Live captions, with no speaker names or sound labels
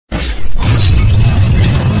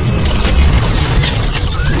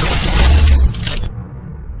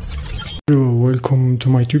Hello, welcome to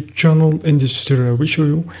my YouTube channel. In this tutorial I will show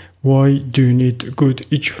you why do you need good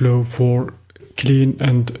edge flow for clean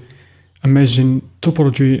and amazing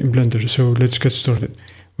topology in Blender. So let's get started.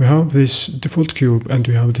 We have this default cube and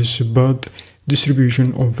we have this bad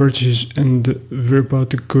distribution of vertices and very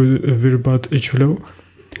bad edge flow.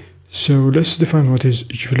 So let's define what is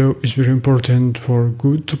edge flow. Is very important for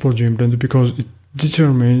good topology in Blender because it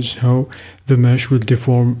determines how the mesh will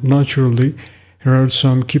deform naturally. Here are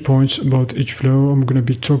some key points about edge flow. I'm going to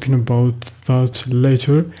be talking about that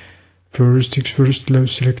later. First things first,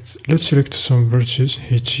 let's select some vertices,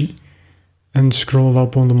 hit C, and scroll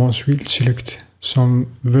up on the mouse wheel, select some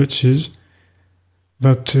vertices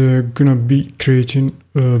that gonna be creating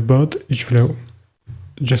a bad edge flow,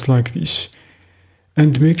 just like this.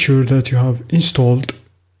 And make sure that you have installed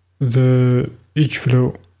the edge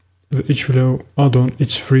flow add-on.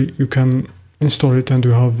 It's free, you can install it, and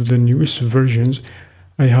you have the newest versions.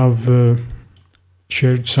 I have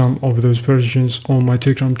shared some of those versions on my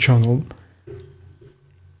Telegram channel.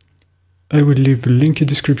 I will leave a link in the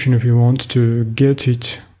description if you want to get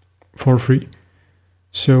it for free.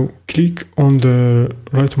 So click on the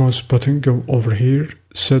right mouse button, go over here,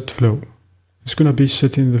 set flow. It's gonna be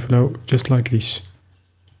setting the flow just like this.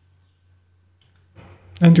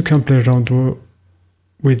 And you can play around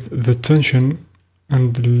with the tension,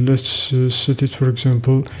 and let's set it, for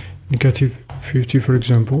example, -50, for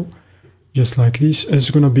example, just like this.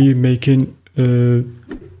 It's gonna be making a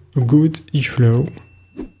good edge flow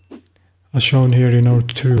as shown here in our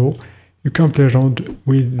tutorial. You can play around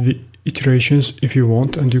with the iterations if you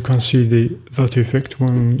want, and you can see that effect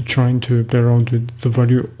when trying to play around with the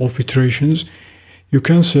value of iterations. You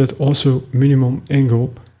can set also minimum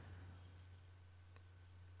angle,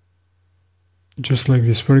 just like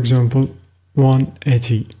this, for example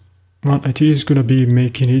 180. 180 is gonna be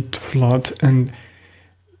making it flat and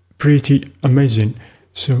pretty amazing.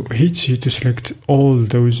 So hit C to select all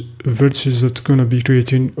those vertices that's gonna be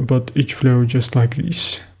creating a bad edge flow, just like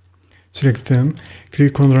this. Select them,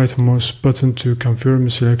 click on the right mouse button to confirm the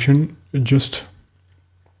selection.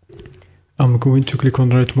 I'm going to click on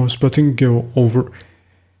the right mouse button, go over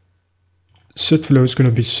set flow. Is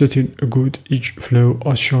gonna be setting a good edge flow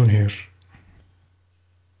as shown here.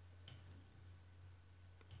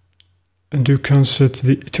 And you can set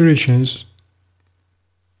the iterations.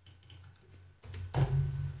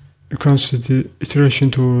 You can set the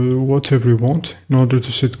iteration to whatever you want in order to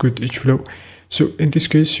set good edge flow. So in this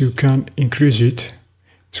case, you can increase it.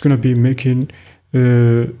 It's gonna be making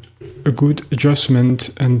a good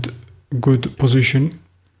adjustment and good position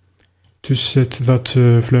to set that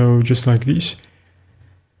flow just like this.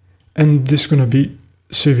 And this is gonna be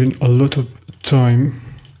saving a lot of time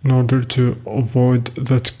in order to avoid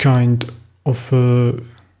that kind of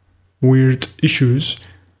weird issues.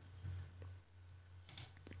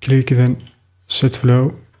 Click then set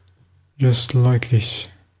flow, just like this.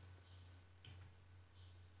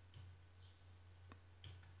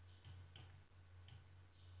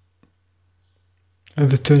 And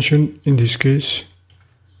the tension in this case,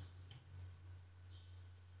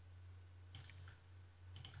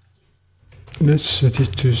 let's set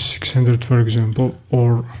it to 600 for example,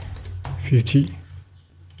 or 50,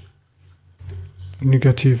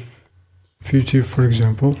 -50 for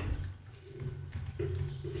example.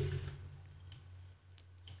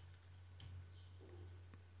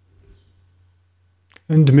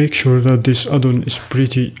 And make sure that this add-on is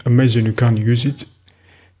pretty amazing. You can use it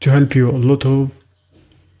to help you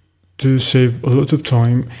to save a lot of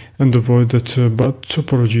time and avoid that bad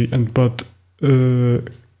topology and bad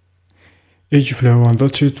edge flow. And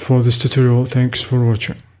that's it for this tutorial. Thanks for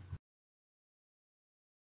watching.